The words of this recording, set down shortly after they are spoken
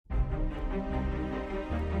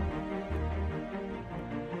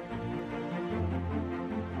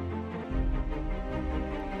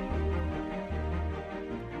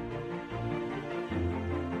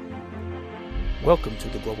Welcome to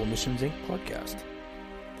the Global Missions Inc. podcast.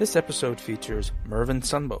 This episode features Mervyn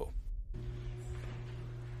Sunbow.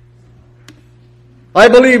 I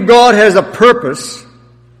believe God has a purpose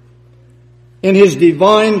in His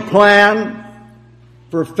divine plan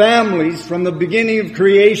for families from the beginning of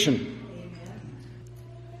creation.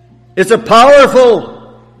 It's a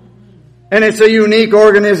powerful and it's a unique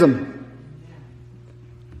organism.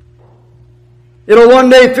 It'll one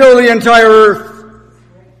day fill the entire earth.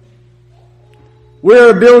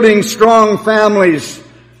 We're building strong families,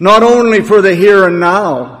 not only for the here and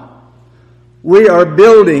now. We are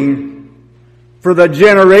building for the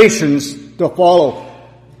generations to follow.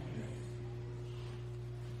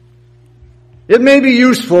 It may be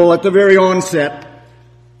useful at the very onset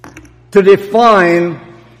to define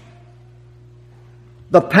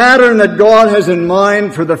the pattern that God has in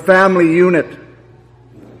mind for the family unit.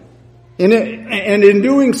 And in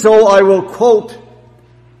doing so, I will quote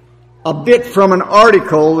a bit from an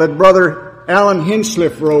article that Brother Alan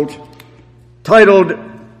Hinchliffe wrote titled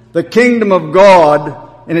The Kingdom of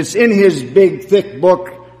God, and it's in his big, thick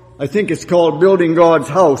book. I think it's called Building God's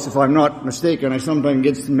House, if I'm not mistaken. I sometimes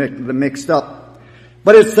get them mixed up.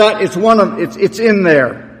 But it's in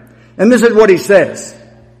there. And this is what he says.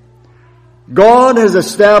 God has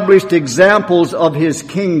established examples of His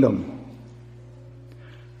kingdom.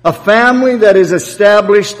 A family that is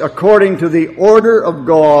established according to the order of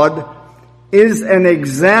God is an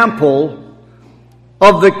example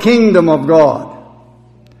of the kingdom of God.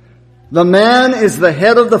 The man is the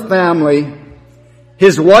head of the family.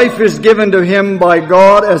 His wife is given to him by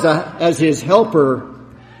God as his helper,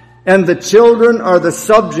 and the children are the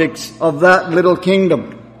subjects of that little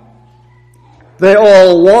kingdom. They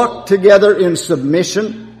all walk together in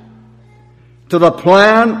submission to the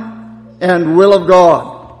plan and will of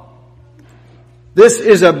God. This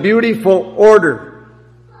is a beautiful order.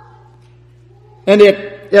 And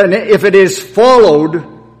if it is followed,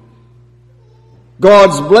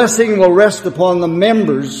 God's blessing will rest upon the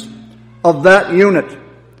members of that unit.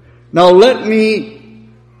 Now let me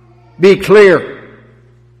be clear.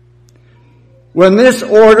 When this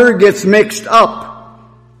order gets mixed up,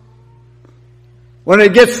 when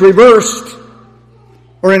it gets reversed,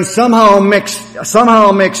 or in somehow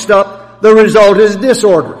mixed up, the result is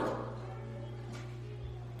disorder.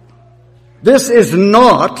 This is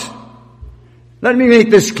not, let me make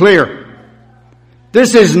this clear,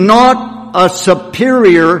 this is not a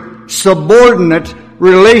superior, subordinate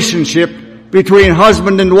relationship between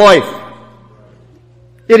husband and wife.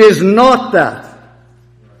 It is not that.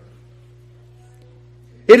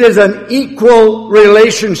 It is an equal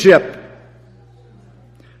relationship.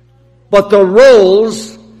 But the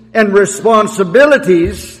roles and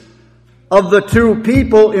responsibilities of the two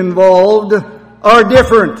people involved are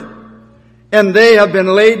different. And they have been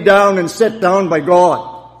laid down and set down by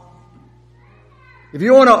God. If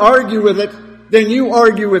you want to argue with it, then you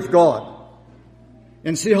argue with God.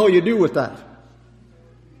 And see how you do with that.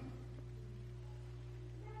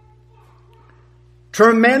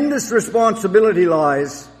 Tremendous responsibility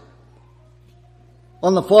lies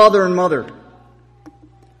on the father and mother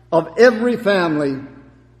of every family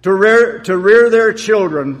to rear their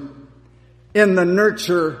children in the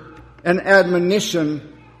nurture and admonition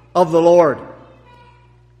of the Lord.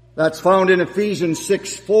 That's found in Ephesians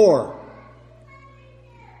 6:4.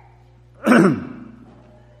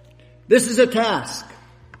 This is a task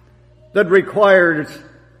that required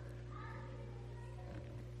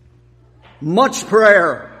much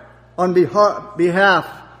prayer on behalf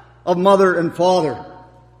of mother and father.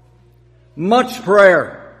 Much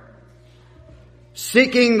prayer.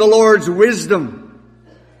 Seeking the Lord's wisdom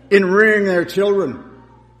in rearing their children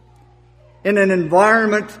in an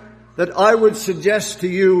environment that I would suggest to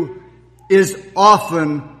you is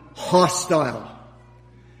often hostile.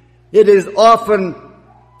 It is often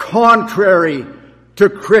contrary to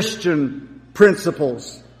Christian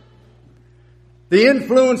principles. The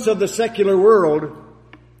influence of the secular world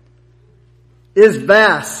is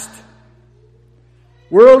vast.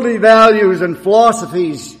 Worldly values and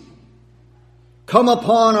philosophies come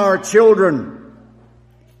upon our children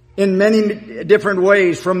in many different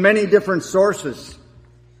ways, from many different sources.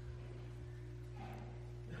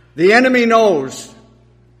 The enemy knows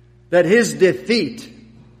that his defeat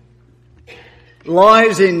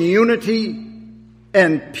lies in unity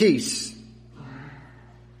and peace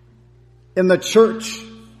in the church,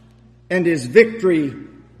 and his victory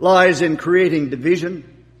lies in creating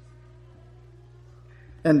division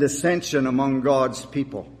and dissension among God's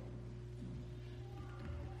people.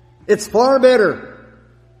 It's far better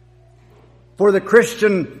for the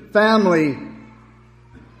Christian family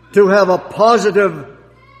to have a positive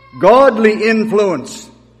godly influence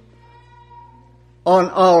on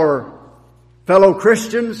our fellow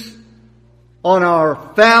Christians, on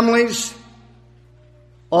our families,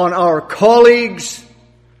 on our colleagues,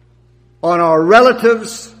 on our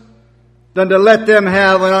relatives, than to let them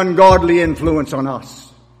have an ungodly influence on us.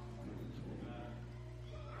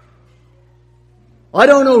 I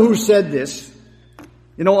don't know who said this.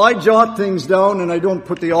 You know, I jot things down and I don't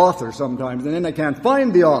put the author sometimes, and then I can't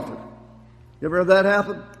find the author. You ever have that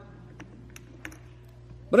happen?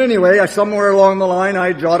 But anyway, somewhere along the line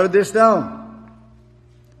I jotted this down.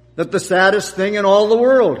 That the saddest thing in all the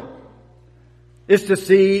world is to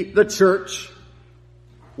see the church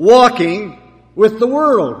walking with the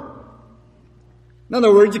world. In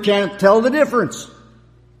other words, you can't tell the difference.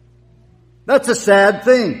 That's a sad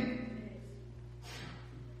thing.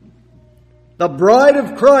 The bride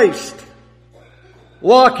of Christ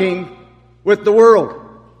walking with the world.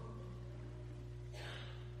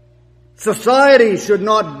 Society should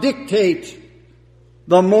not dictate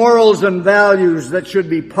the morals and values that should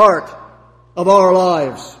be part of our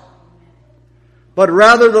lives, but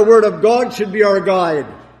rather the Word of God should be our guide,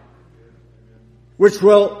 which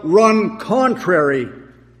will run contrary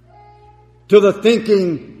to the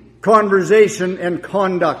thinking, conversation, and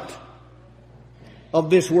conduct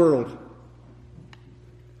of this world.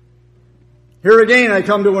 Here again I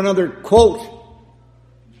come to another quote,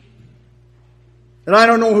 and I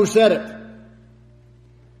don't know who said it,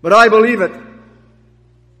 but I believe it.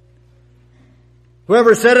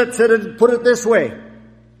 Whoever said it, put it this way: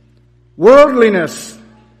 worldliness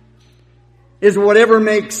is whatever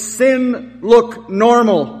makes sin look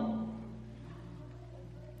normal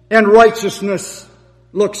and righteousness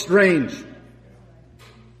look strange.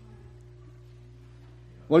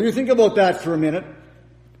 Well, you think about that for a minute.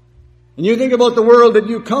 And you think about the world that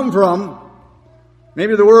you come from,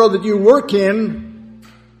 maybe the world that you work in,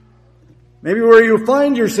 maybe where you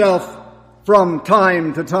find yourself from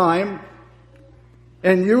time to time,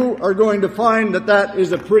 and you are going to find that that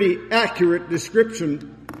is a pretty accurate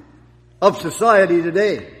description of society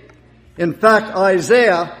today. In fact,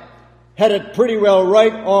 Isaiah had it pretty well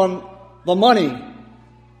right on the money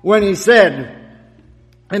when he said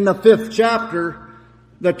in the 5th chapter,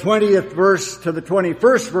 the 20th verse to the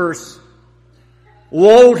 21st verse,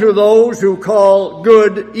 "Woe to those who call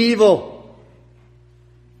good evil,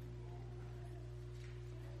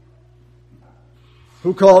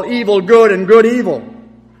 who call evil good and good evil,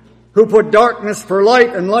 who put darkness for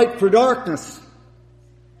light and light for darkness,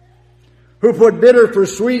 who put bitter for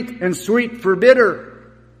sweet and sweet for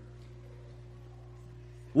bitter.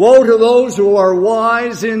 Woe to those who are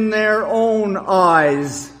wise in their own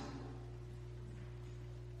eyes."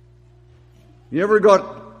 You ever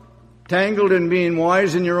got tangled in being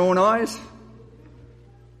wise in your own eyes?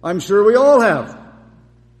 I'm sure we all have.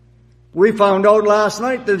 We found out last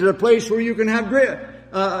night there's a place where you can have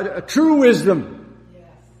true wisdom.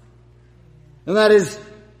 And that is,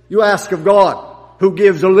 you ask of God, who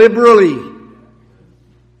gives liberally.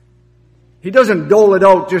 He doesn't dole it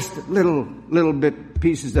out just little bit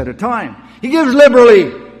pieces at a time. He gives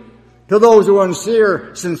liberally to those who are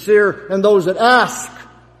sincere, and those that ask.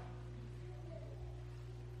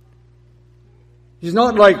 He's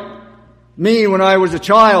not like me when I was a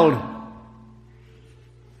child,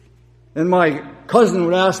 and my cousin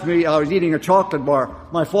would ask me, I was eating a chocolate bar.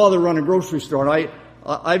 My father ran a grocery store, and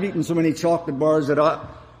I've eaten so many chocolate bars that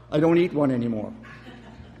I don't eat one anymore.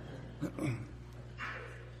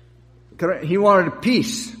 He wanted a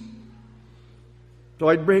piece. So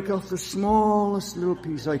I'd break off the smallest little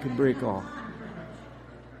piece I could break off.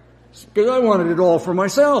 Because I wanted it all for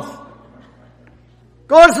myself.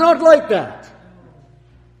 God's not like that.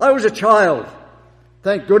 I was a child.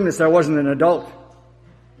 Thank goodness I wasn't an adult.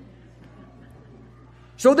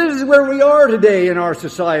 So this is where we are today in our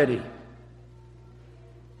society.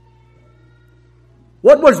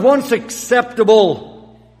 What was once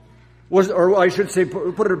acceptable or I should say,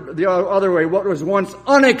 put it the other way, what was once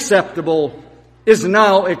unacceptable is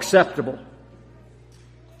now acceptable.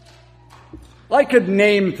 I could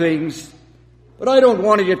name things, but I don't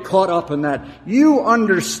want to get caught up in that. You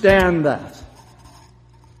understand that.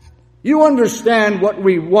 You understand what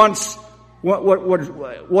we once,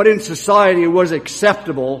 what in society was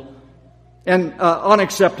acceptable and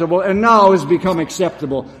unacceptable, and now has become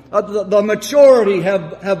acceptable. The majority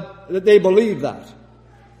they believe that.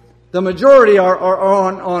 The majority are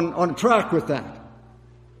on track with that.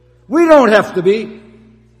 We don't have to be.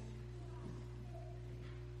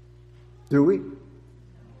 Do we?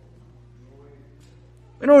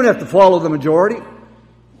 We don't have to follow the majority.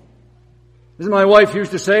 As my wife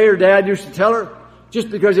used to say, her dad used to tell her, just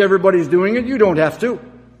because everybody's doing it, you don't have to.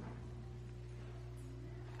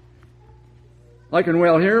 I can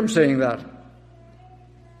well hear him saying that.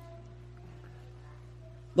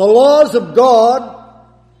 The laws of God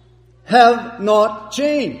have not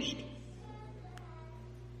changed.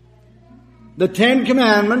 The 10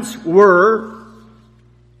 Commandments were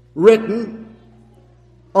written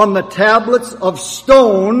on the tablets of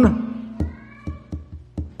stone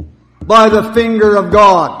by the finger of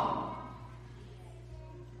God.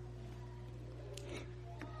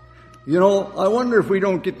 You know, I wonder if we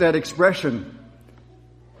don't get that expression,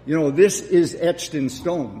 you know, this is etched in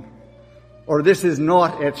stone, or this is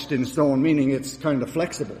not etched in stone, meaning it's kind of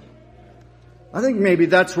flexible. I think maybe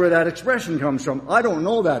that's where that expression comes from. I don't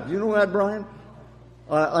know that. Do you know that, Brian?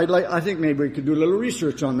 I think maybe we could do a little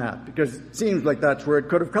research on that, because it seems like that's where it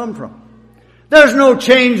could have come from. There's no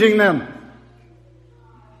changing them.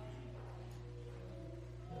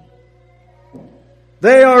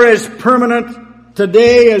 They are as permanent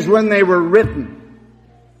today as when they were written.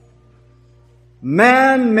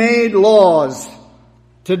 Man-made laws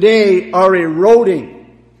today are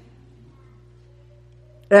eroding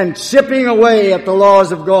and chipping away at the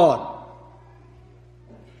laws of God.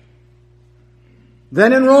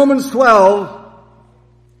 Then in Romans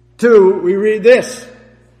 12:2, we read this.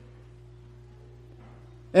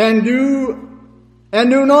 And do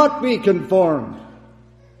not be conformed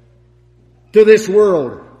to this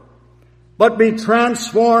world, but be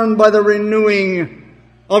transformed by the renewing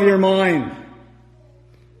of your mind.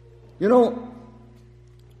 You know,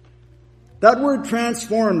 that word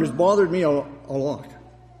transformed has bothered me a lot.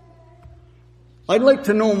 I'd like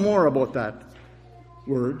to know more about that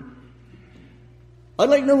word. I'd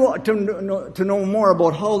like to know more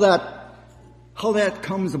about how that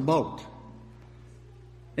comes about.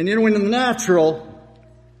 And you know, in the natural,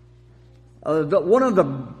 one of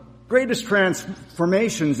the greatest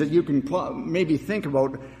transformations that you can maybe think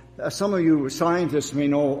about, some of you scientists may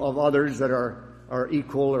know of others that are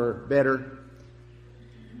equal or better.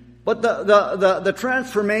 But the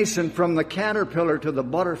transformation from the caterpillar to the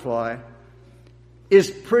butterfly is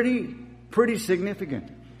pretty significant.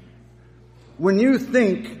 When you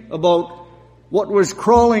think about what was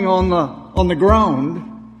crawling on the ground,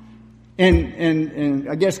 and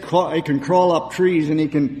I guess it can crawl up trees, and he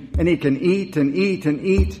can eat and eat and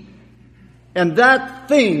eat, and that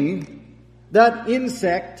thing, that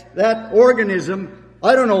insect, that organism,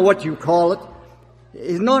 I don't know what you call it,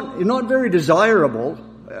 is not very desirable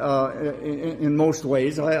in most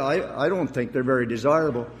ways. I don't think they're very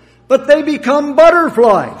desirable, but they become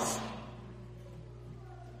butterflies.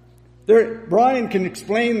 Brian can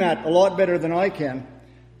explain that a lot better than I can,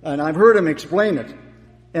 and I've heard him explain it.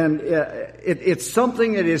 And it's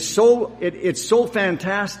something that is it's so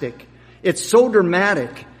fantastic, it's so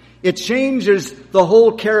dramatic. It changes the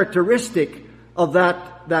whole characteristic of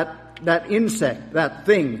that insect, that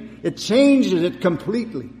thing. It changes it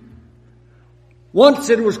completely. Once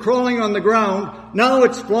it was crawling on the ground, now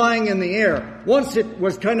it's flying in the air. Once it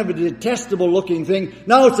was kind of a detestable looking thing,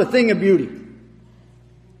 now it's a thing of beauty.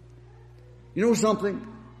 You know something?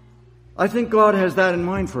 I think God has that in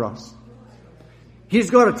mind for us. He's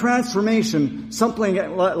got a transformation, something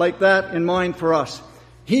like that in mind for us.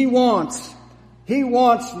 He wants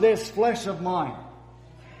this flesh of mine.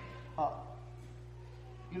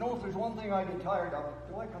 You know, if there's one thing I get tired of,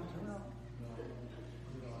 do I come through now?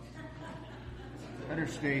 Better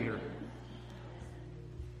stay here.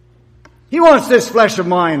 He wants this flesh of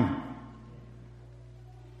mine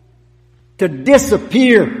to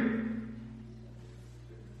disappear.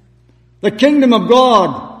 The kingdom of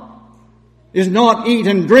God is not eat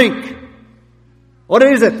and drink. What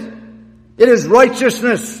is it? It is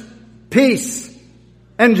righteousness, peace,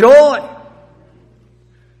 and joy.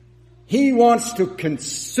 He wants to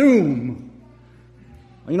consume.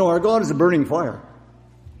 You know, our God is a burning fire.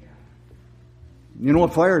 You know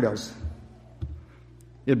what fire does?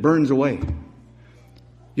 It burns away.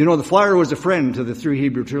 You know, the fire was a friend to the 3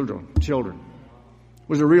 Hebrew children. It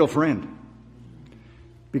was a real friend.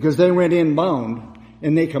 Because they went in bound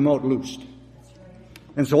and they come out loosed.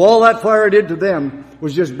 And so all that fire did to them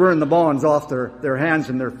was just burn the bonds off their hands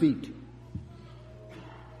and their feet.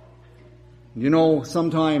 You know,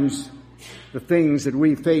 sometimes the things that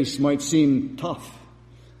we face might seem tough,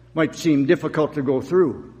 might seem difficult to go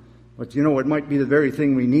through. But you know, it might be the very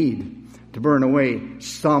thing we need to burn away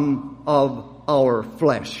some of our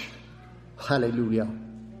flesh. Hallelujah.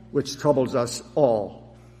 Which troubles us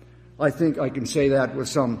all. I think I can say that with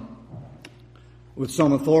some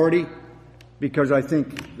authority, because I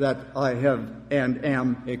think that I have and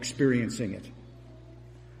am experiencing it.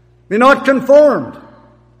 Be not conformed.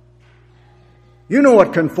 You know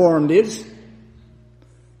what conformed is.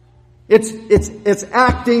 It's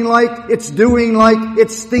acting like, it's doing like,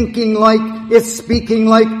 it's thinking like, it's speaking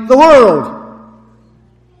like the world.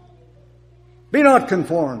 Be not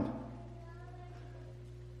conformed,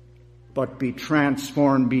 but be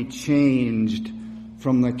transformed, be changed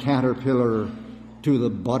from the caterpillar to the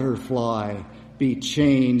butterfly. Be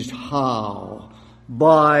changed how?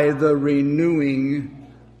 By the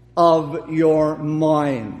renewing of your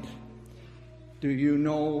mind. Do you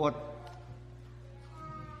know what?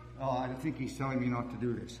 Oh, I think he's telling me not to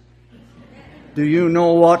do this. Do you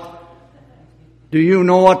know what? Do you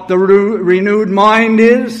know what the renewed mind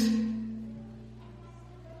is?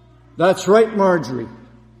 That's right, Marjorie.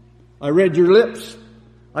 I read your lips.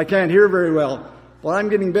 I can't hear very well, but I'm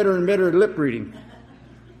getting better and better at lip reading.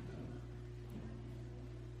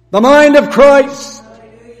 The mind of Christ.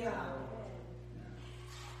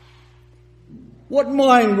 What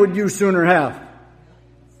mind would you sooner have?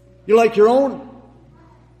 You like your own?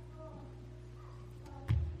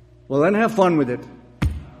 Well, then have fun with it.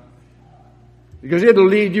 Because it'll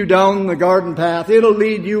lead you down the garden path. It'll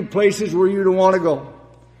lead you places where you don't want to go.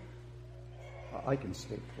 I can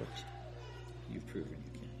stay put. You've proven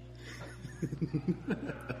you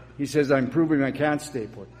can. He says, I'm proving I can't stay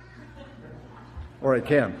put. Or I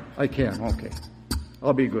can. Okay.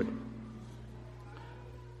 I'll be good.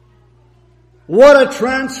 What a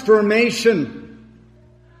transformation.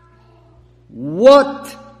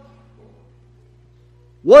 What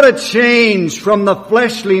a change from the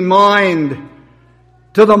fleshly mind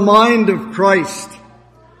to the mind of Christ.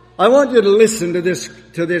 I want you to listen to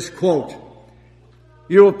this quote.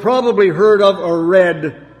 You have probably heard of or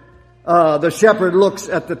read The Shepherd Looks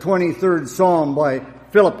at the 23rd Psalm by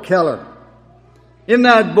Philip Keller. In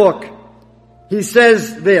that book, he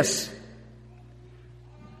says this.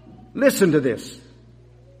 Listen to this.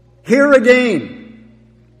 Here again,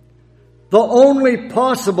 the only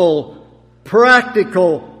possible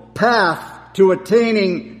practical path to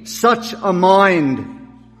attaining such a mind,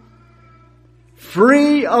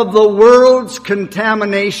 free of the world's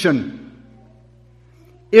contamination,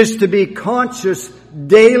 is to be conscious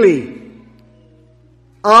daily,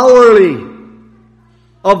 hourly,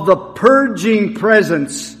 of the purging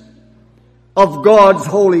presence of God's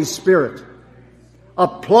Holy Spirit,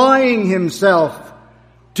 applying Himself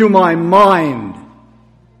to my mind.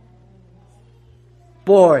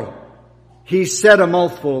 Boy, he said a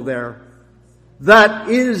mouthful there. That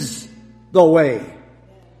is the way.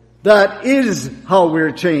 That is how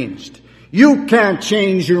we're changed. You can't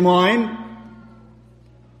change your mind.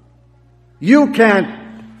 You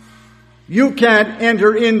can't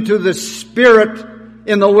enter into the Spirit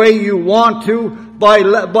in the way you want to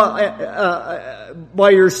by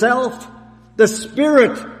yourself. The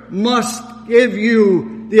Spirit must give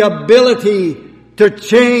you the ability to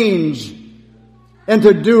change and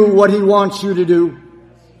to do what He wants you to do.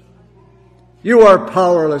 You are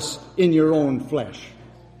powerless in your own flesh.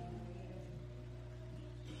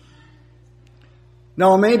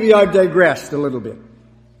 Now, maybe I've digressed a little bit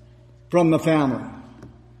from the family.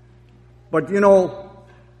 But you know,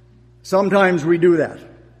 sometimes we do that.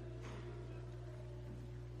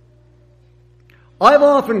 I've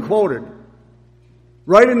often quoted,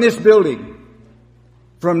 right in this building,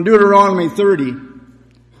 from Deuteronomy 30,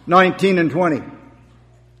 19 and 20.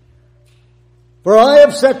 For I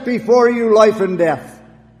have set before you life and death.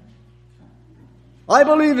 I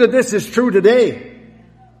believe that this is true today.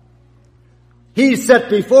 He set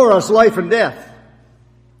before us life and death,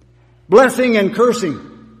 blessing and cursing.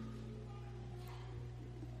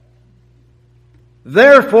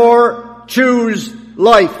 Therefore, choose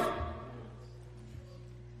life.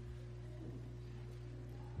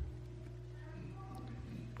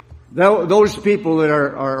 Those people that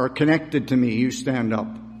are connected to me, you stand up.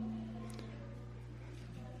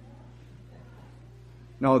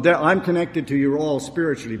 Now, I'm connected to you all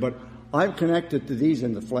spiritually, but I'm connected to these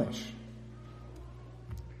in the flesh.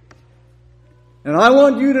 And I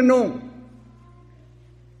want you to know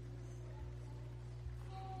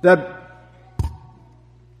that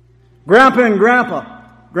Grandma and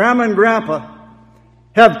Grandpa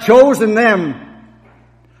have chosen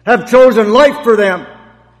life for them.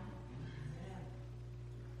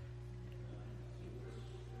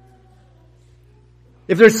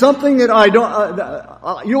 If there's something that I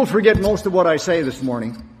don't, you'll forget most of what I say this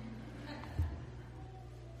morning.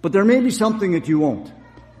 But there may be something that you won't.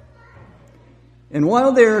 And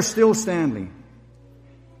while they are still standing,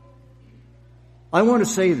 I want to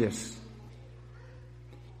say this.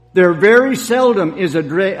 There very seldom is a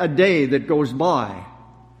day that goes by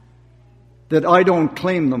that I don't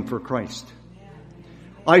claim them for Christ.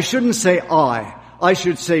 I shouldn't say I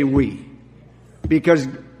should say we. Because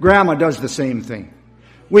Grandma does the same thing.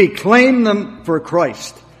 We claim them for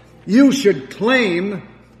Christ. You should claim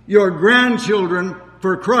your grandchildren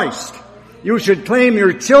for Christ. You should claim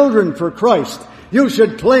your children for Christ. You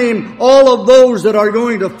should claim all of those that are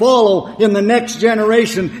going to follow in the next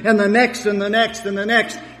generation and the next and the next and the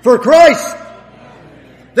next for Christ.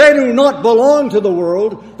 They do not belong to the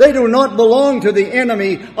world. They do not belong to the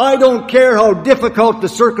enemy. I don't care how difficult the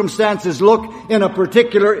circumstances look in a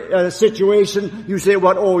particular situation. You say,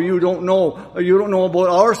 "What? Oh, you don't know. You don't know about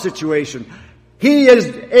our situation." He is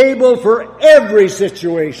able for every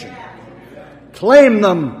situation. Claim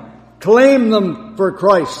them. Claim them for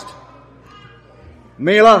Christ.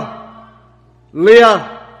 Mila,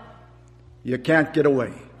 Leah, you can't get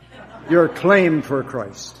away. You're claimed for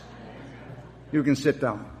Christ. You can sit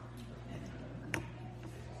down.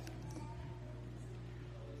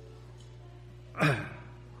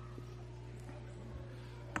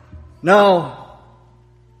 Now,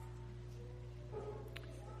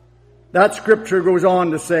 that scripture goes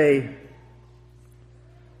on to say,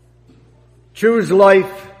 choose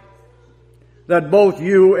life that both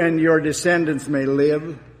you and your descendants may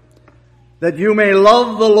live, that you may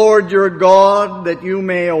love the Lord your God, that you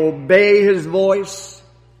may obey His voice,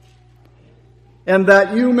 and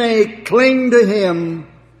that you may cling to Him,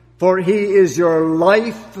 for He is your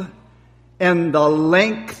life and the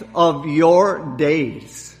length of your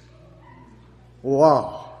days.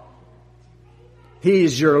 Wow. He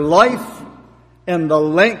is your life and the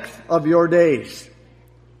length of your days.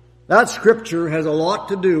 That scripture has a lot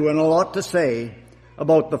to do and a lot to say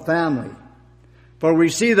about the family. For we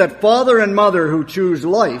see that father and mother who choose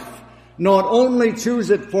life not only choose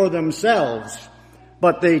it for themselves,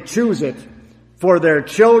 but they choose it for their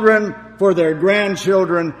children, for their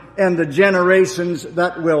grandchildren, and the generations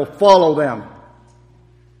that will follow them.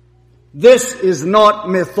 This is not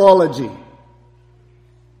mythology.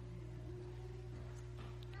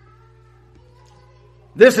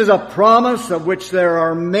 This is a promise of which there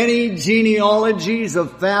are many genealogies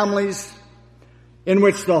of families in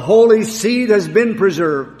which the holy seed has been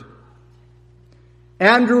preserved.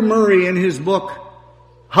 Andrew Murray, in his book,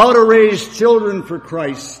 How to Raise Children for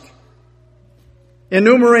Christ,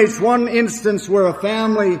 enumerates one instance where a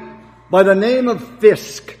family by the name of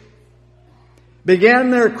Fisk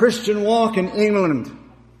began their Christian walk in England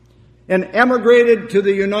and emigrated to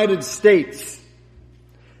the United States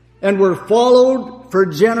and were followed for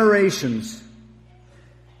generations.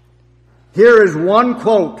 Here is one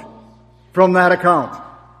quote from that account.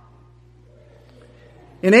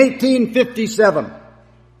 In 1857,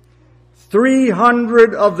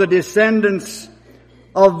 300 of the descendants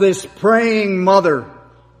of this praying mother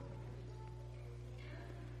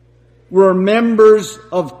were members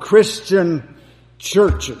of Christian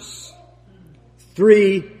churches.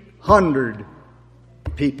 300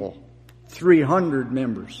 people. 300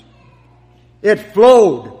 members. It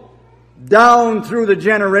flowed down through the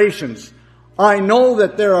generations. I know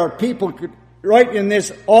that there are people right in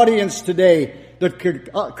this audience today that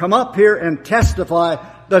could come up here and testify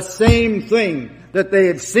the same thing, that they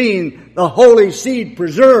have seen the holy seed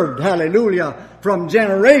preserved, hallelujah, from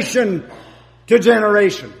generation to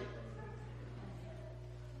generation.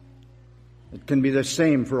 It can be the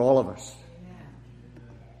same for all of us.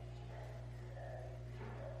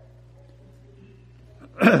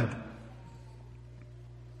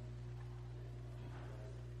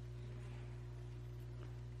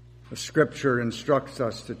 The Scripture instructs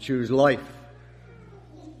us to choose life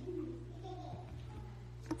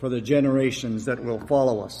for the generations that will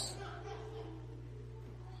follow us.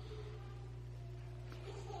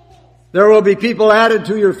 There will be people added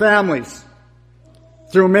to your families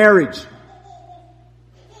through marriage,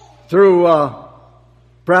 through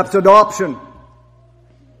perhaps adoption,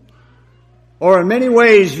 or in many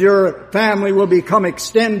ways your family will become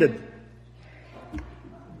extended.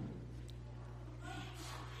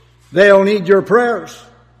 They'll need your prayers.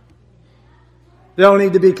 They'll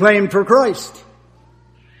need to be claimed for Christ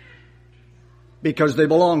because they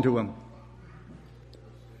belong to Him,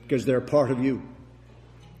 because they're part of you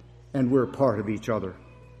and we're part of each other.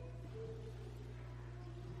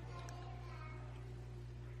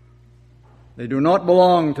 They do not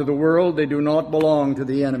belong to the world. They do not belong to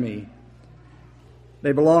the enemy.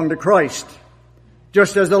 They belong to Christ.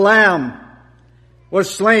 Just as the lamb was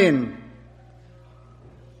slain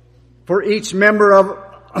for each member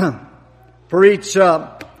of, for each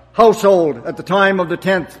household at the time of the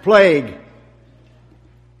 10th plague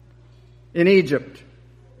in Egypt.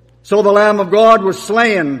 So the Lamb of God was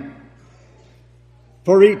slain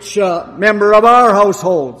for each member of our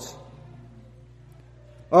households.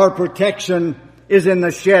 Our protection is in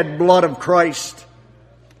the shed blood of Christ.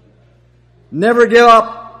 Never give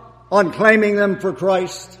up on claiming them for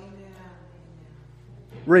Christ,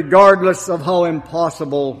 regardless of how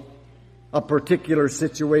impossible a particular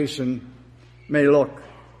situation may look.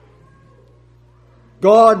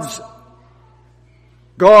 God's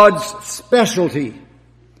specialty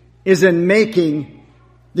is in making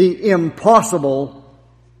the impossible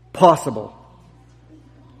possible.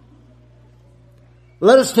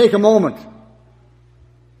 Let us take a moment.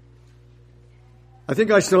 I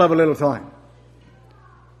think I still have a little time.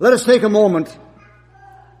 Let us take a moment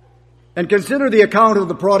and consider the account of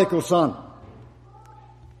the prodigal son.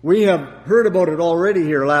 We have heard about it already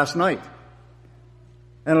here last night,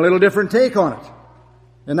 and a little different take on it,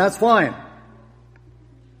 and that's fine.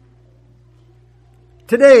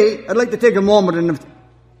 Today, I'd like to take a moment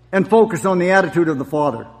and focus on the attitude of the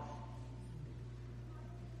father.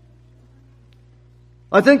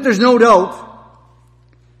 I think there's no doubt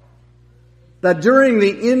that during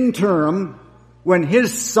the interim when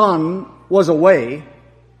his son was away,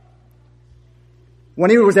 when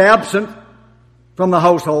he was absent from the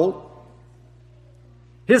household,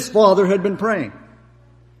 his father had been praying.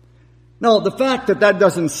 Now, the fact that that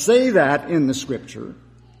doesn't say that in the Scripture,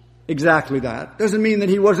 exactly that, doesn't mean that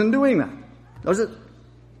he wasn't doing that, does it?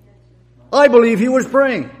 I believe he was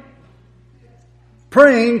praying.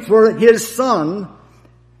 Praying for his son,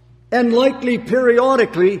 and likely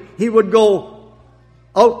periodically he would go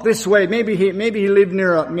out this way. Maybe he lived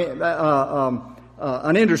near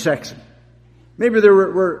an intersection. Maybe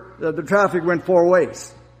the traffic went four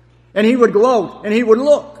ways. And he would go out and he would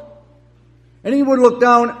look. And he would look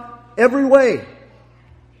down every way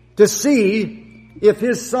to see if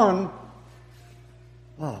his son,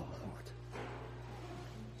 oh Lord,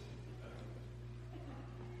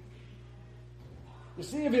 to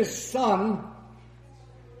see if his son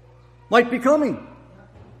might be coming.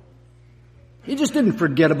 He just didn't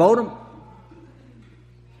forget about him.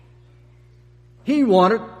 He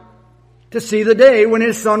wanted to see the day when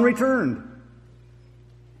his son returned.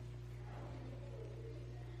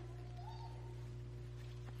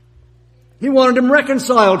 He wanted him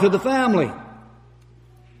reconciled to the family.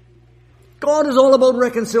 God is all about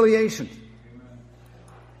reconciliation.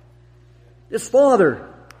 His Father,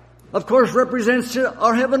 of course, represents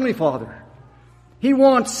our Heavenly Father. He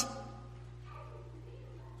wants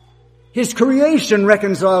His creation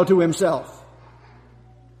reconciled to Himself.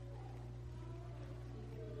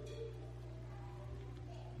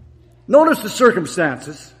 Notice the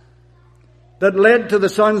circumstances that led to the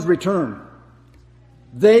son's return.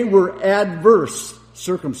 They were adverse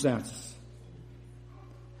circumstances.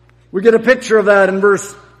 We get a picture of that in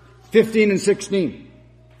verse 15 and 16.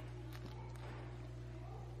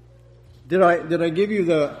 Did I give you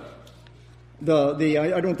the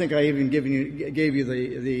I don't think I even gave you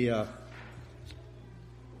the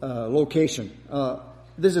location.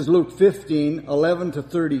 This is Luke 15, 11 to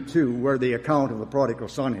 32, where the account of the prodigal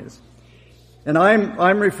son is. And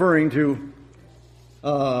I'm referring to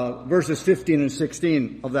verses 15 and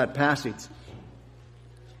 16 of that passage.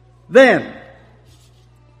 Then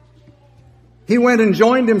he went and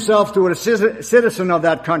joined himself to a citizen of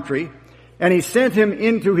that country, and he sent him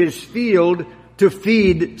into his field to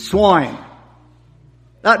feed swine.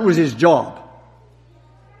 That was his job.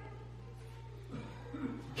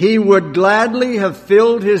 He would gladly have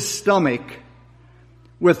filled his stomach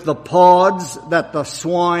with the pods that the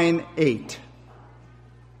swine ate.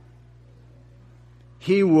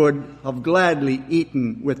 He would have gladly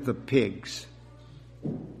eaten with the pigs.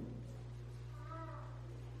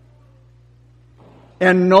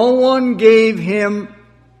 And no one gave him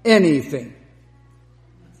anything.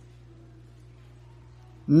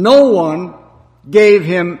 No one gave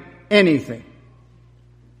him anything.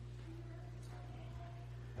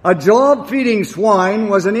 A job feeding swine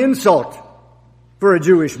was an insult for a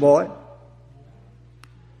Jewish boy.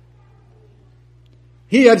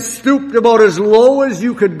 He had stooped about as low as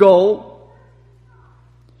you could go.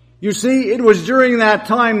 You see, it was during that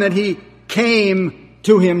time that he came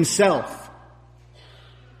to himself.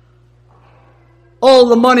 All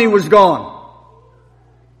the money was gone.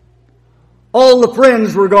 All the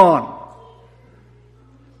friends were gone.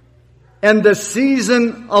 And the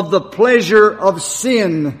season of the pleasure of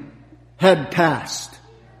sin had passed.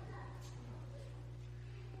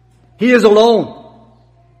 He is alone.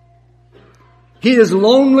 He is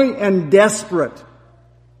lonely and desperate.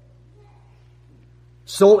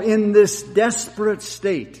 So in this desperate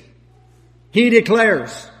state, he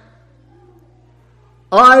declares,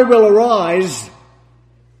 I will arise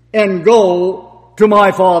and go to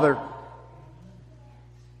my father.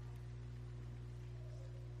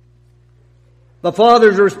 The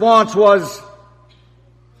father's response was,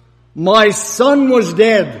 My son was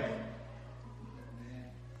dead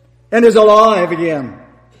and is alive again,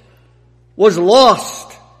 was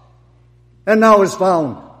lost and now is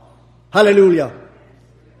found. Hallelujah.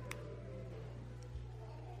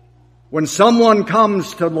 When someone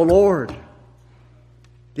comes to the Lord,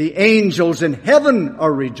 the angels in heaven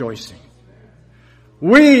are rejoicing.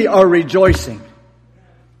 We are rejoicing.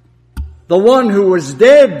 The one who was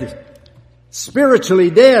dead, spiritually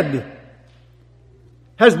dead,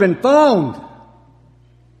 has been found.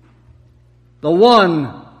 The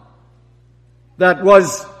one that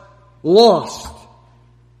was lost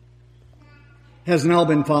has now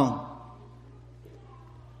been found.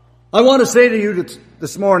 I want to say to you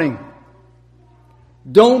this morning,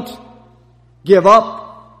 don't give up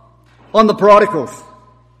on the prodigals,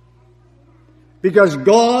 because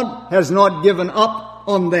God has not given up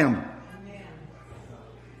on them.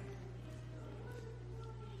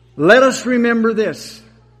 Let us remember this,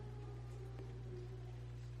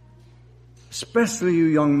 especially you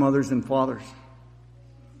young mothers and fathers,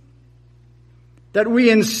 that we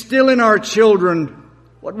instill in our children,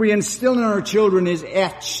 what we instill in our children is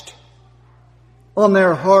etched on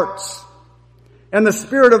their hearts. And the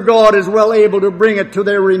Spirit of God is well able to bring it to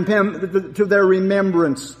their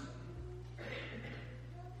remembrance.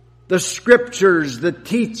 The Scriptures, the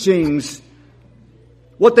teachings,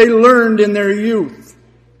 what they learned in their youth.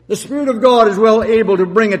 The Spirit of God is well able to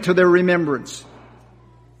bring it to their remembrance.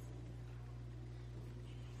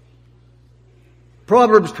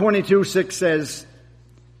 Proverbs 22:6 says,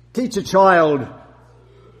 teach a child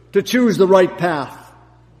to choose the right path,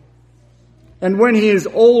 and when he is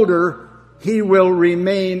older, he will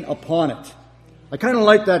remain upon it. I kind of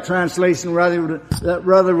like that translation rather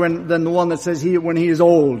than the one that says when he is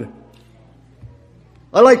old.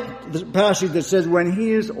 I like the passage that says when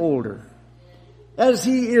he is older. As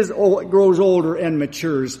he grows older and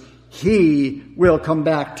matures, he will come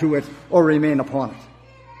back to it or remain upon it.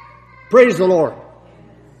 Praise the Lord.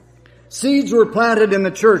 Seeds were planted in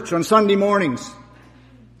the church on Sunday mornings,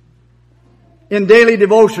 in daily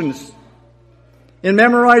devotions, in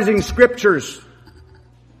memorizing scriptures,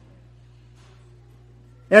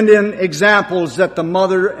 and in examples that the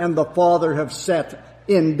mother and the father have set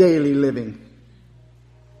in daily living.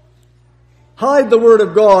 Hide the Word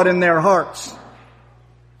of God in their hearts,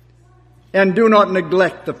 and do not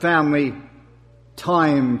neglect the family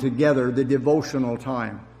time together, the devotional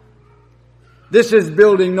time. This is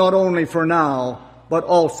building not only for now, but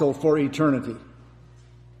also for eternity.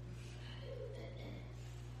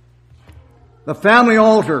 The family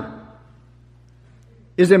altar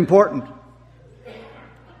is important.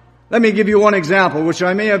 Let me give you one example, which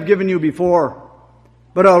I may have given you before,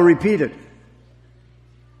 but I'll repeat it.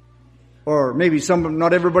 Or maybe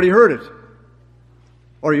not everybody heard it.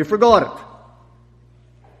 Or you forgot it.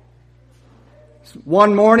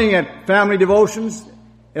 One morning at family devotions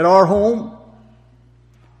at our home,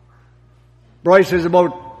 Bryce is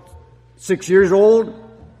about 6 years old.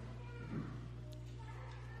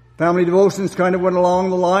 Family devotions kind of went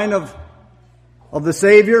along the line of the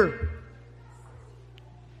Savior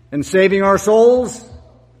and saving our souls,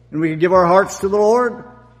 and we could give our hearts to the Lord.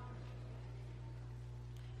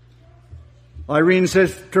 Irene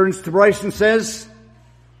turns to Bryce and says,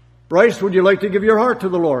 Bryce, would you like to give your heart to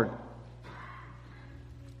the Lord?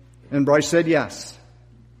 And Bryce said yes.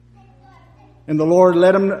 And the Lord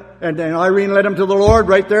led him, and Irene led him to the Lord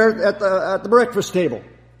right there at the breakfast table.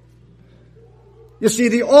 You see,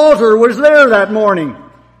 the altar was there that morning.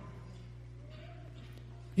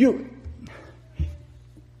 Don't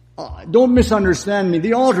misunderstand me.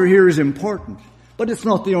 The altar here is important, but it's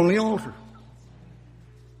not the only altar.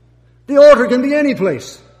 The altar can be any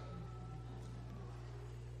place.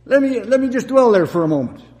 Let me just dwell there for a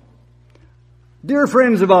moment. Dear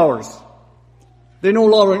friends of ours, they no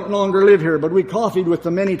longer live here, but we coffeed with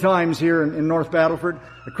them many times here in North Battleford.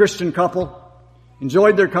 A Christian couple,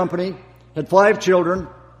 enjoyed their company, had 5 children.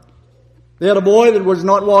 They had a boy that was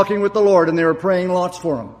not walking with the Lord, and they were praying lots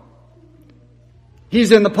for him.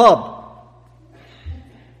 He's in the pub.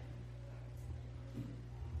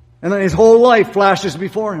 And then his whole life flashes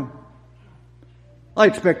before him. I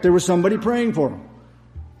expect there was somebody praying for him.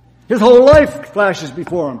 His whole life flashes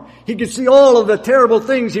before him. He could see all of the terrible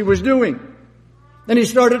things he was doing. And he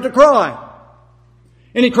started to cry.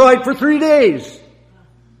 And he cried for 3 days.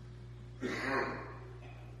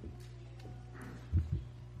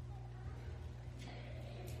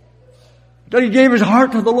 That he gave his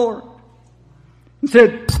heart to the Lord. And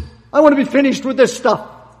said, I want to be finished with this stuff.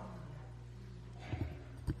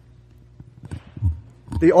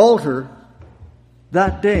 The altar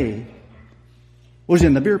that day was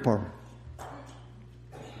in the beer parlor.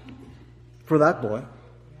 for that boy.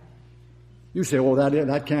 You say, oh,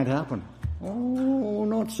 that can't happen. Oh,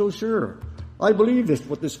 not so sure. I believe this,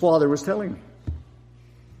 what this father was telling me.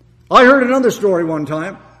 I heard another story one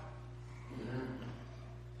time.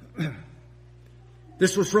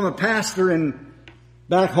 This was from a pastor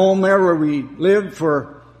back home there where we lived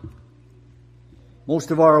for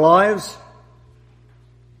most of our lives.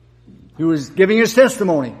 He was giving his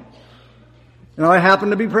testimony. And I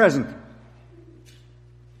happened to be present.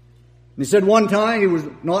 And he said one time he was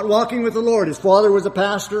not walking with the Lord. His father was a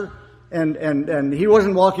pastor and he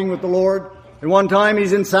wasn't walking with the Lord. And one time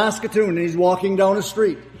he's in Saskatoon and he's walking down a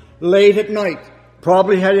street late at night.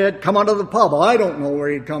 Probably had come out of the pub. I don't know where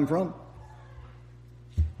he'd come from.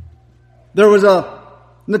 There was a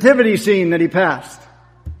nativity scene that he passed.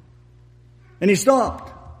 And he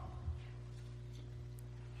stopped.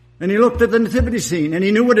 And he looked at the nativity scene and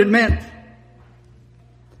he knew what it meant.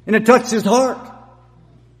 And it touched his heart.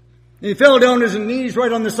 And he fell down on his knees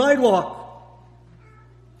right on the sidewalk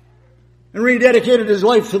and rededicated his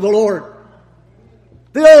life to the Lord.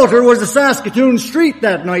 The altar was the Saskatoon street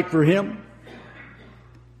that night for him.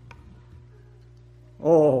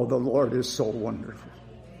 Oh, the Lord is so wonderful.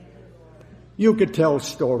 You could tell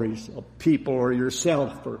stories of people or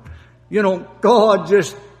yourself or, God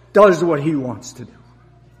just does what He wants to do.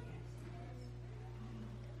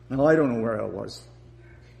 Now, I don't know where I was.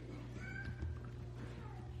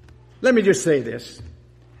 Let me just say this.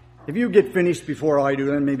 If you get finished before I do,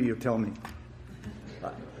 then maybe you'll tell me.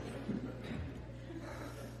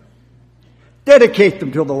 Dedicate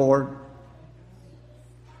them to the Lord.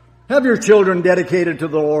 Have your children dedicated to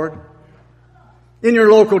the Lord. In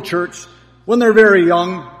your local church, when they're very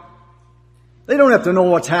young, they don't have to know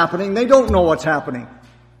what's happening. They don't know what's happening.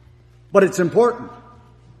 But it's important.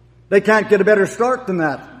 They can't get a better start than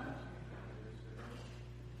that.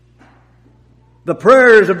 The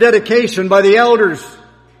prayers of dedication by the elders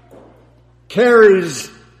carries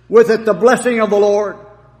with it the blessing of the Lord.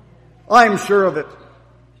 I'm sure of it.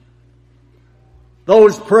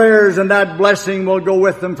 Those prayers and that blessing will go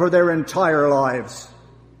with them for their entire lives.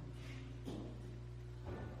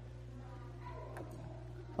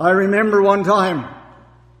 I remember one time,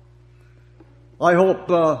 I hope,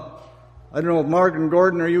 I don't know if Mark and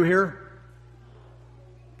Gordon, are you here?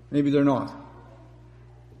 Maybe they're not.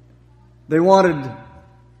 They wanted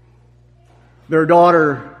their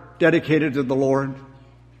daughter dedicated to the Lord.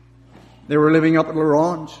 They were living up at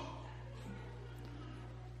LaRange.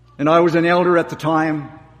 And I was an elder at the time.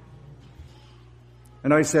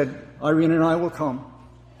 And I said, Irene and I will come.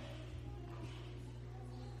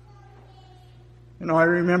 And I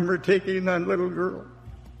remember taking that little girl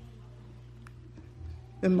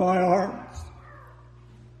in my arms.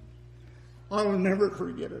 I will never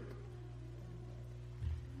forget it.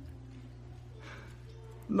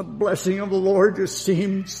 And the blessing of the Lord just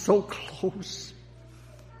seemed so close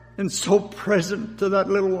and so present to that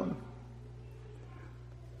little one.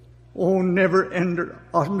 Oh, never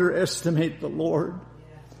underestimate the Lord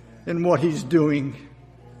in what He's doing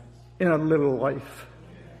in a little life.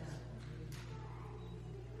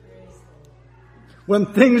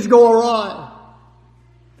 When things go awry,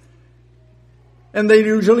 and they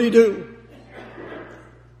usually do,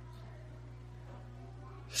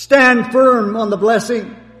 stand firm on the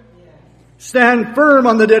blessing. Stand firm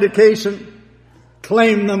on the dedication.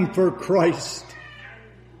 Claim them for Christ.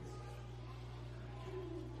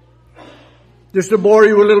 Just to bore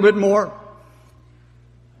you a little bit more.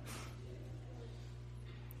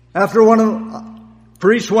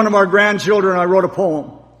 For each one of our grandchildren, I wrote a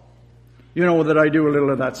poem. You know that I do a little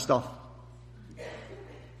of that stuff.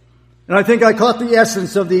 And I think I caught the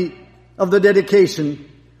essence of the dedication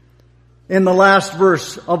in the last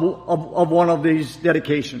verse of one of these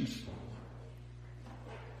dedications.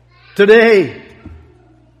 Today,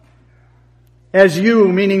 as you,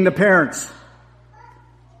 meaning the parents,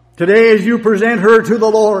 today as you present her to the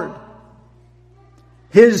Lord,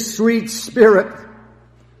 His sweet Spirit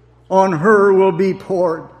on her will be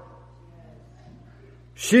poured.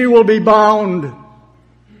 She will be bound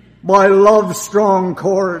by love's strong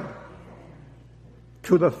cord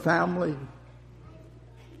to the family,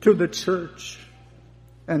 to the church,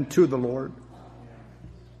 and to the Lord.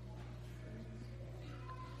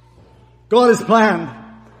 God has planned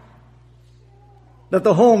that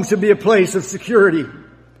the home should be a place of security,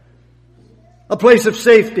 a place of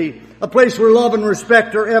safety, a place where love and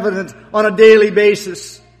respect are evident on a daily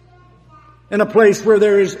basis, and a place where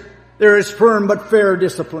there is firm but fair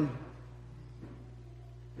discipline.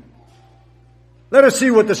 Let us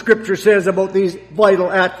see what the Scripture says about these vital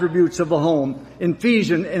attributes of the home in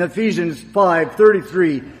Ephesians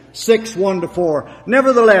 5:33, 6:1-4.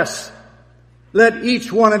 Nevertheless, Let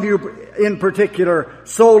each one of you in particular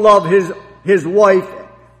so love his wife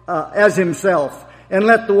as himself, and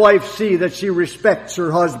let the wife see that she respects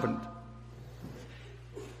her husband.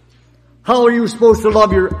 How are you supposed to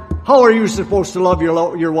love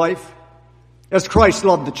your wife? As Christ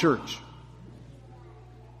loved the church.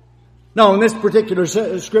 Now, in this particular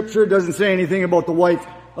scripture, it doesn't say anything about the wife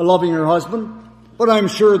loving her husband, but I'm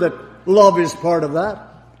sure that love is part of that.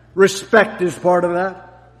 Respect is part of that.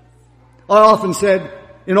 I often said,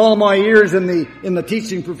 in all my years in the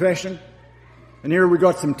teaching profession, and here we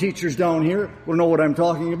got some teachers down here who know what I'm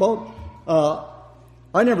talking about,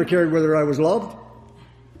 I never cared whether I was loved,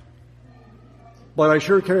 but I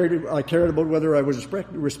cared about whether I was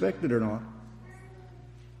respected or not.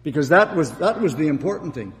 Because that was the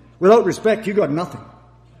important thing. Without respect, you got nothing.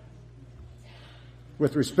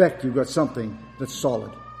 With respect, you've got something that's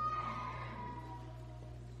solid.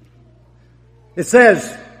 It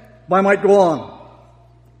says, I might go on.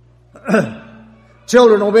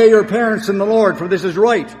 Children, obey your parents in the Lord, for this is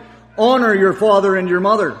right. Honor your father and your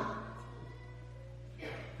mother,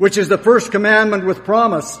 which is the first commandment with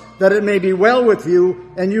promise, that it may be well with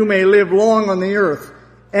you and you may live long on the earth.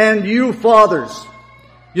 And you fathers,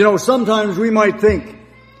 sometimes we might think,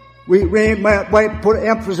 we might put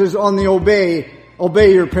emphasis on the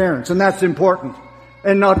obey your parents, and that's important,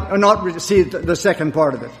 and not see the second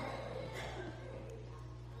part of it,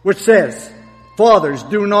 which says, fathers,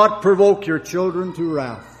 do not provoke your children to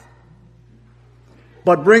wrath,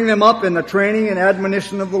 but bring them up in the training and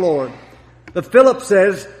admonition of the Lord. The Philip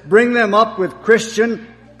says, bring them up with Christian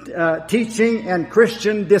teaching and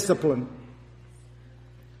Christian discipline.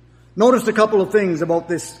 Notice a couple of things about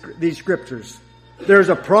these scriptures. There's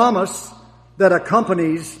a promise that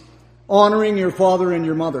accompanies honoring your father and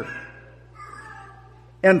your mother.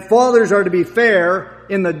 And fathers are to be fair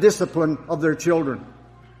in the discipline of their children.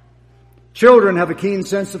 Children have a keen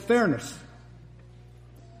sense of fairness.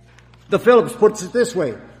 The Phillips puts it this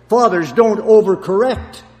way: fathers, don't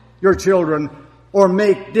overcorrect your children or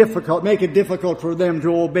make it difficult for them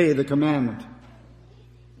to obey the commandment.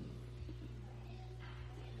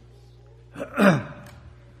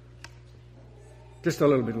 Just a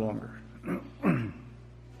little bit longer.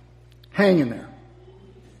 Hang in there.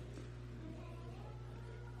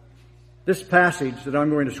 This passage that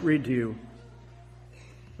I'm going to read to you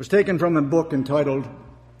was taken from a book entitled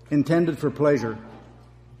Intended for Pleasure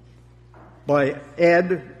by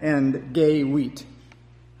Ed and Gay Wheat.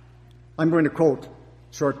 I'm going to quote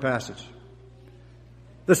a short passage.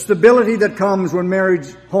 The stability that comes when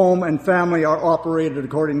marriage, home, and family are operated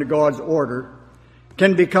according to God's order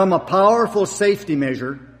can become a powerful safety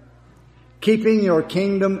measure, keeping your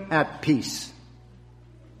kingdom at peace.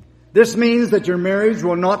 This means that your marriage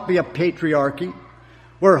will not be a patriarchy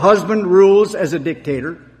where husband rules as a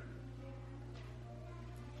dictator.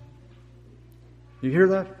 You hear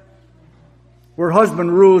that? Where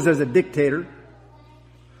husband rules as a dictator,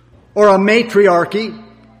 or a matriarchy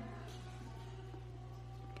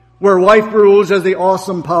where wife rules as the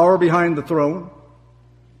awesome power behind the throne.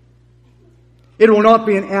 It will not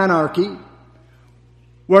be an anarchy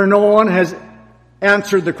where no one has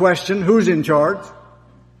answered the question, who's in charge?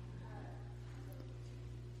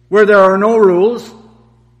 Where there are no rules,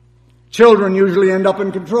 children usually end up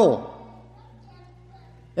in control.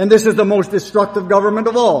 And this is the most destructive government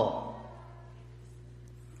of all.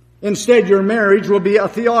 Instead, your marriage will be a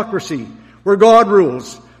theocracy where God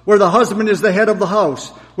rules, where the husband is the head of the house,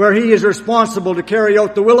 where he is responsible to carry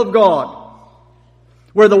out the will of God,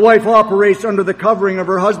 where the wife operates under the covering of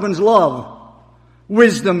her husband's love,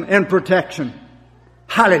 wisdom, and protection.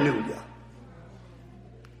 Hallelujah.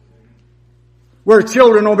 Where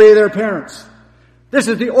children obey their parents. This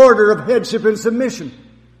is the order of headship and submission.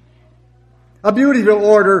 A beautiful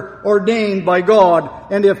order ordained by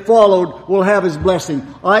God, and if followed, will have His blessing.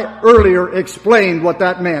 I earlier explained what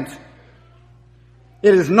that meant.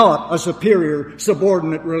 It is not a superior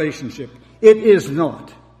subordinate relationship. It is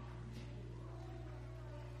not.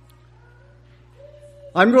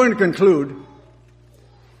 I'm going to conclude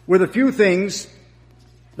with a few things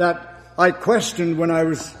that I questioned when I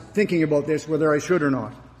was thinking about this, whether I should or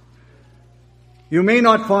not. You may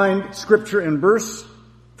not find scripture and verse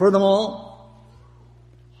for them all,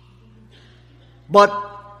 but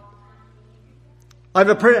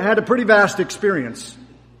I've had a pretty vast experience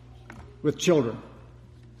with children.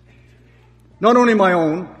 Not only my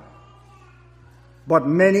own, but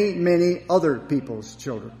many, many other people's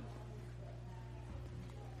children.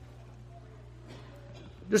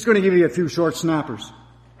 Just going to give you a few short snappers.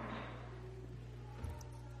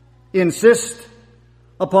 Insist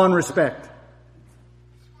upon respect.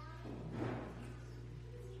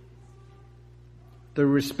 The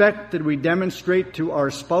respect that we demonstrate to our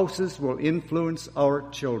spouses will influence our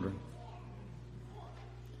children.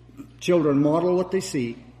 Children model what they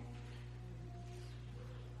see.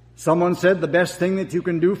 Someone said the best thing that you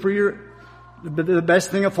can do for the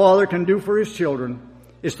best thing a father can do for his children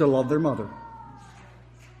is to love their mother.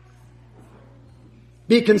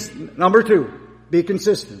 Number 2, be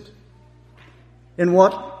consistent in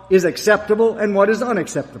what is acceptable and what is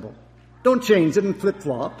unacceptable. Don't change it and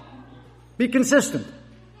flip-flop. Be consistent.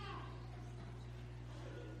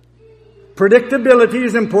 Predictability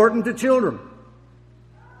is important to children.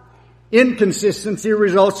 Inconsistency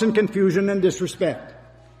results in confusion and disrespect.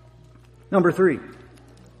 Number 3,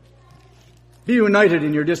 be united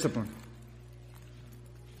in your discipline.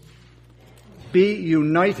 Be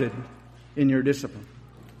united in your discipline.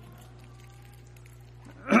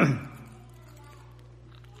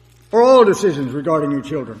 For all decisions regarding your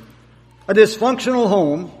children, a dysfunctional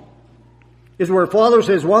home is where father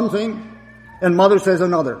says one thing and mother says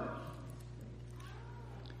another.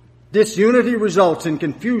 Disunity results in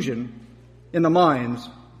confusion in the minds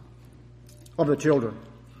of the children.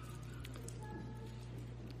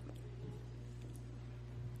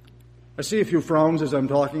 I see a few frowns as I'm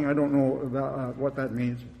talking. I don't know about, what that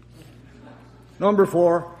means. Number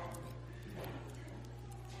 4.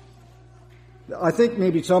 I think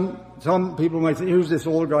maybe some people might think, who's this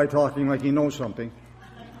old guy talking like he knows something?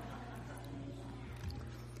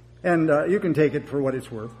 And you can take it for what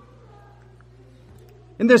it's worth.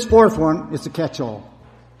 And this 4th one is the catch-all.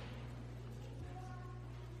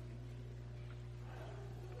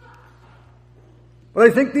 But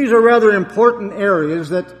I think these are rather important areas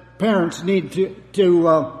that parents need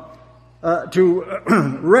to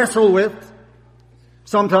wrestle with.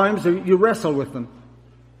 Sometimes you wrestle with them.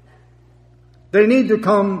 They need to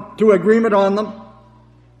come to agreement on them.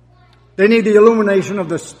 They need the illumination of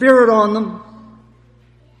the Spirit on them.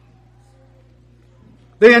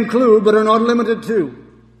 They include, but are not limited to,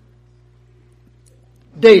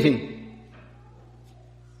 dating,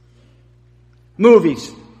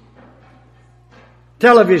 movies,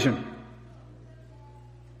 television,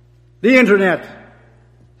 the internet,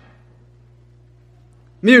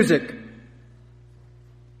 music,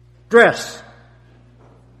 dress,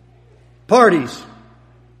 parties,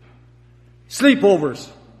 sleepovers,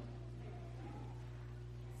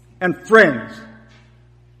 and friends.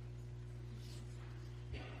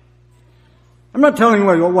 I'm not telling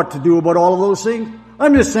you what to do about all of those things.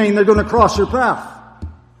 I'm just saying they're going to cross your path.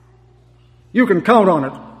 You can count on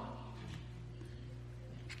it.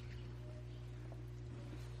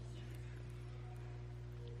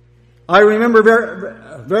 I remember very,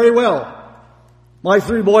 very well, my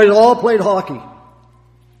 3 boys all played hockey.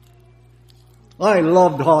 I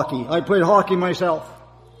loved hockey. I played hockey myself.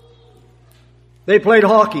 They played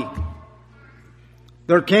hockey.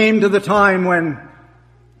 There came to the time when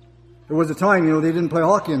there was a time, they didn't play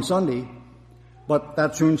hockey on Sunday, but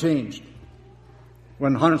that soon changed.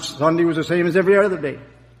 When Sunday was the same as every other day.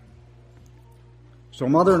 So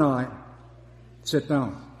Mother and I sit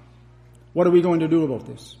down. What are we going to do about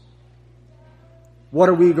this? What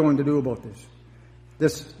are we going to do about this?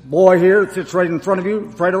 This boy here sits right in front of you,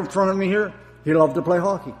 right in front of me here. He loved to play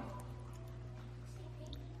hockey.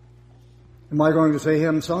 Am I going to say to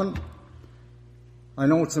him, son, I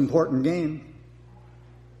know it's an important game,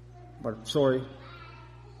 but sorry,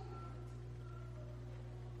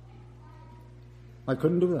 I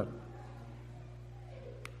couldn't do that.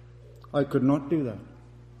 I could not do that.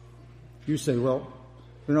 You say, well,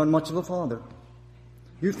 you're not much of a father.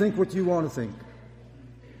 You think what you want to think.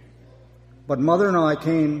 But Mother and I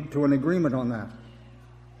came to an agreement on that.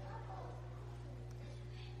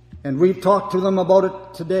 And we've talked to them about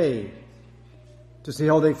it today to see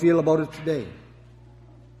how they feel about it today.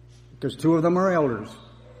 Because 2 of them are elders.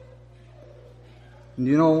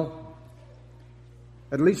 And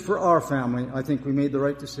at least for our family, I think we made the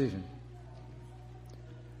right decision.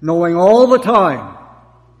 Knowing all the time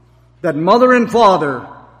that Mother and Father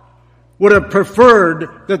would have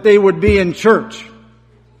preferred that they would be in church.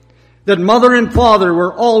 That Mother and Father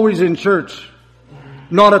were always in church,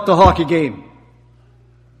 not at the hockey game.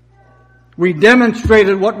 We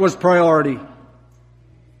demonstrated what was priority.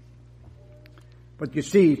 But you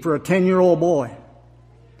see, for a 10-year-old boy,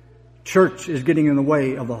 church is getting in the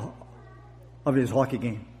way of his hockey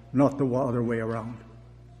game, not the other way around.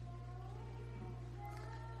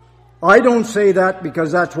 I don't say that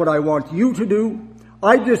because that's what I want you to do.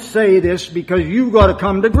 I just say this because you've got to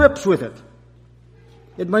come to grips with it.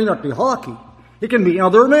 It may not be hockey. It can be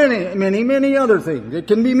many other things. It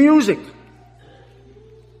can be music.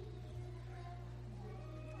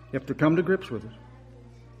 You have to come to grips with it.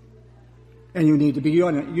 And you need to be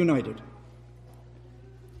united.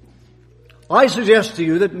 I suggest to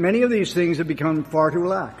you that many of these things have become far too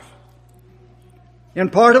lax.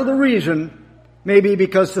 And part of the reason may be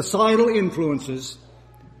because societal influences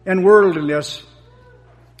and worldliness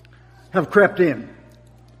have crept in,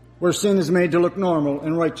 where sin is made to look normal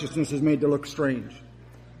and righteousness is made to look strange.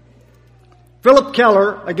 Philip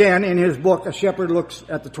Keller, again, in his book, A Shepherd Looks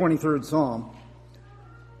at the 23rd Psalm,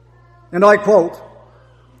 and I quote,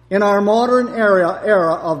 "In our modern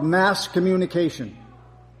era of mass communication,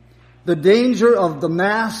 the danger of the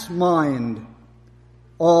mass mind,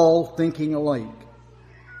 all thinking alike."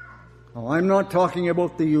 Now, I'm not talking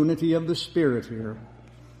about the unity of the Spirit here.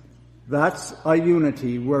 That's a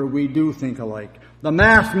unity where we do think alike. The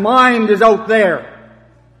mass mind is out there.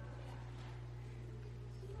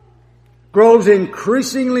 Grows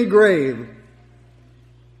increasingly grave,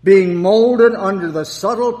 being molded under the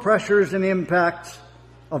subtle pressures and impacts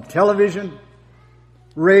of television,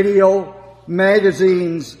 radio,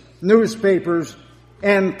 magazines, newspapers,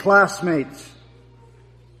 and classmates.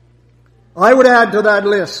 I would add to that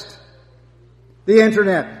list the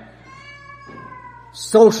internet,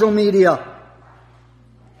 social media,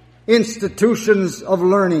 institutions of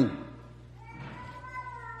learning.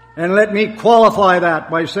 And let me qualify that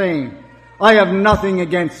by saying, I have nothing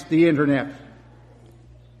against the internet.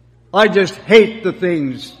 I just hate the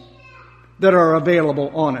things that are available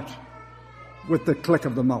on it with the click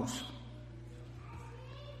of the mouse.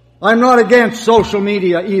 I'm not against social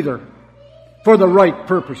media either, for the right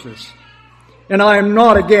purposes. And I am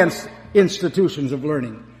not against institutions of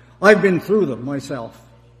learning. I've been through them myself.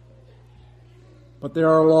 But there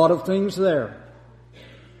are a lot of things there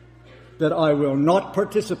that I will not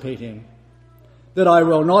participate in, that I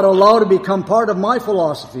will not allow to become part of my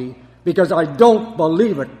philosophy, because I don't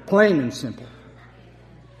believe it, plain and simple.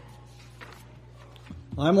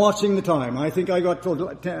 I'm watching the time. I think I got till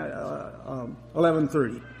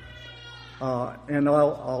 11:30. And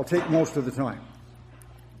I'll take most of the time.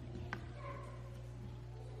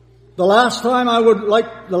 The last point I would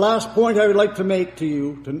like to make to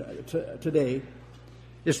you today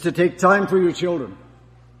is to take time for your children.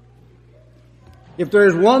 If there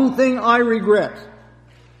is one thing I regret,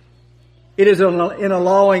 it is in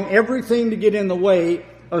allowing everything to get in the way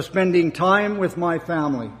of spending time with my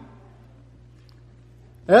family.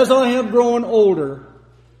 As I have grown older,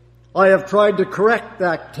 I have tried to correct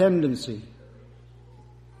that tendency.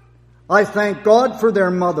 I thank God for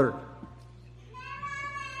their mother,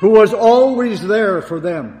 who was always there for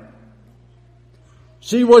them.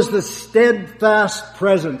 She was the steadfast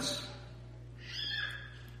presence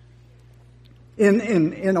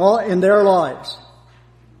in their lives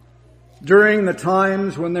during the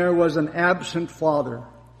times when there was an absent father.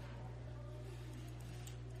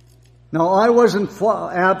 Now, I wasn't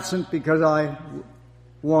absent because I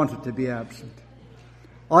wanted to be absent.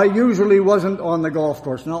 I usually wasn't on the golf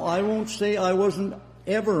course. Now, I won't say I wasn't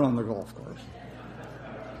ever on the golf course.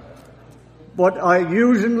 But I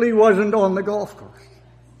usually wasn't on the golf course.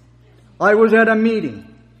 I was at a meeting.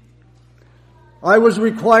 I was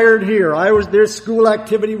required here. Their school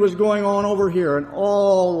activity was going on over here, and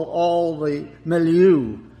all the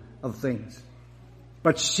milieu of things.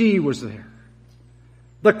 But she was there.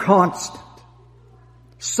 The constant.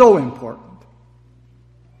 So important.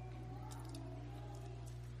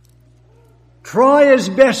 Try as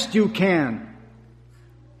best you can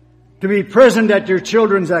to be present at your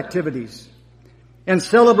children's activities and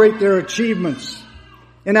celebrate their achievements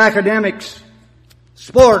in academics,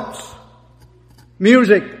 sports,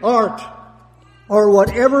 music, art, or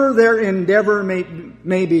whatever their endeavor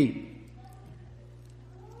may be.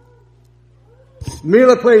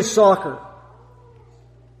 Mila plays soccer.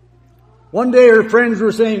 One day her friends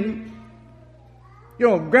were saying,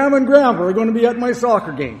 Grandma and Grandpa are going to be at my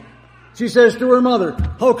soccer game. She says to her mother,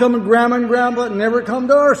 how come Grandma and Grandpa never come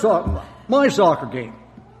to my soccer game?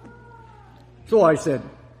 So I said,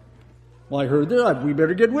 well, I heard that. We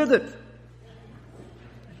better get with it.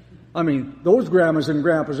 I mean, those grandmas and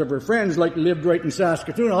grandpas of her friends lived right in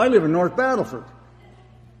Saskatoon. I live in North Battleford.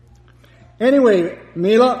 Anyway,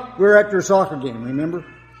 Mila, we're at your soccer game, remember?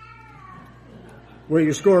 Where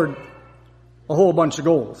you scored a whole bunch of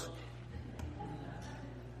goals.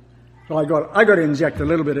 So I got to inject a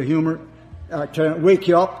little bit of humor to wake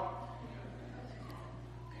you up.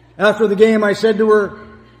 After the game, I said to her,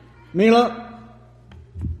 Mila,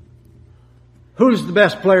 who's the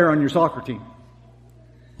best player on your soccer team?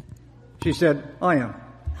 She said, I am.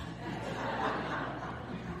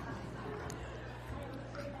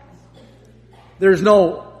 There's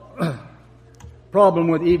no problem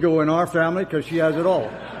with ego in our family because she has it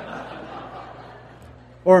all.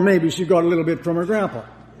 Or maybe she got a little bit from her grandpa.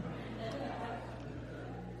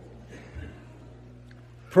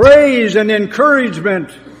 Praise and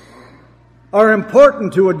encouragement are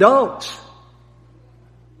important to adults.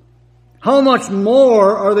 How much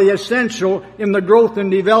more are they essential in the growth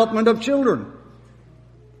and development of children?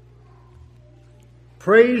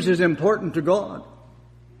 Praise is important to God.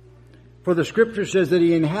 For the Scripture says that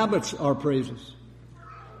He inhabits our praises.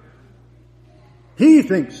 He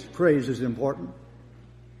thinks praise is important.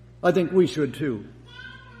 I think we should too,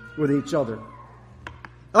 with each other.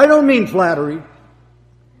 I don't mean flattery.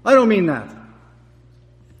 I don't mean that.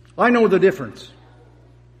 I know the difference.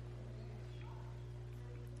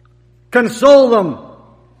 Console them.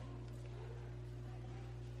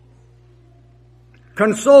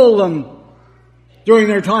 Console them during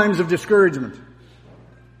their times of discouragement.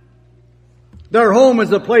 Their home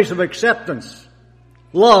is a place of acceptance,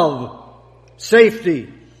 love,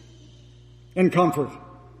 safety, and comfort.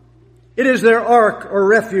 It is their ark or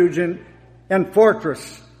refuge and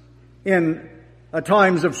fortress in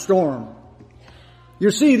times of storm.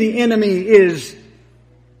 You see, the enemy is,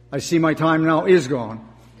 I see my time now is gone.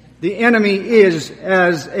 The enemy is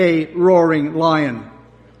as a roaring lion,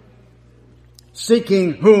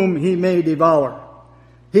 seeking whom he may devour.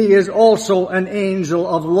 He is also an angel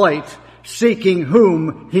of light, seeking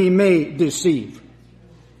whom he may deceive.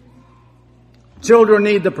 Children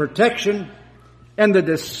need the protection and the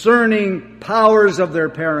discerning powers of their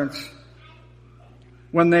parents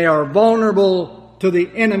when they are vulnerable to the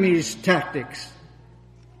enemy's tactics.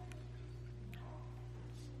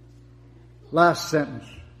 Last sentence.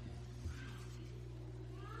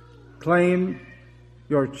 Claim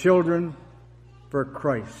your children for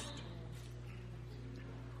Christ.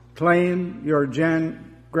 Claim your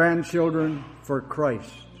grandchildren for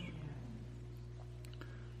Christ.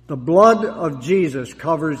 The blood of Jesus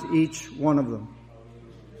covers each one of them.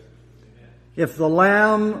 If the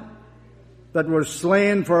lamb that was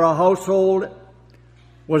slain for a household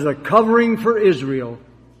was a covering for Israel,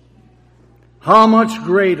 how much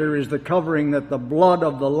greater is the covering that the blood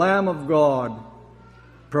of the Lamb of God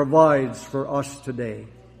provides for us today.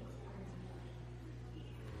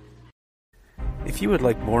 If you would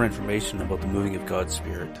like more information about the moving of God's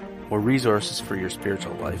Spirit or resources for your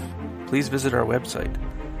spiritual life, please visit our website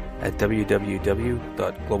at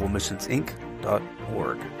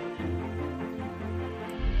www.globalmissionsinc.org.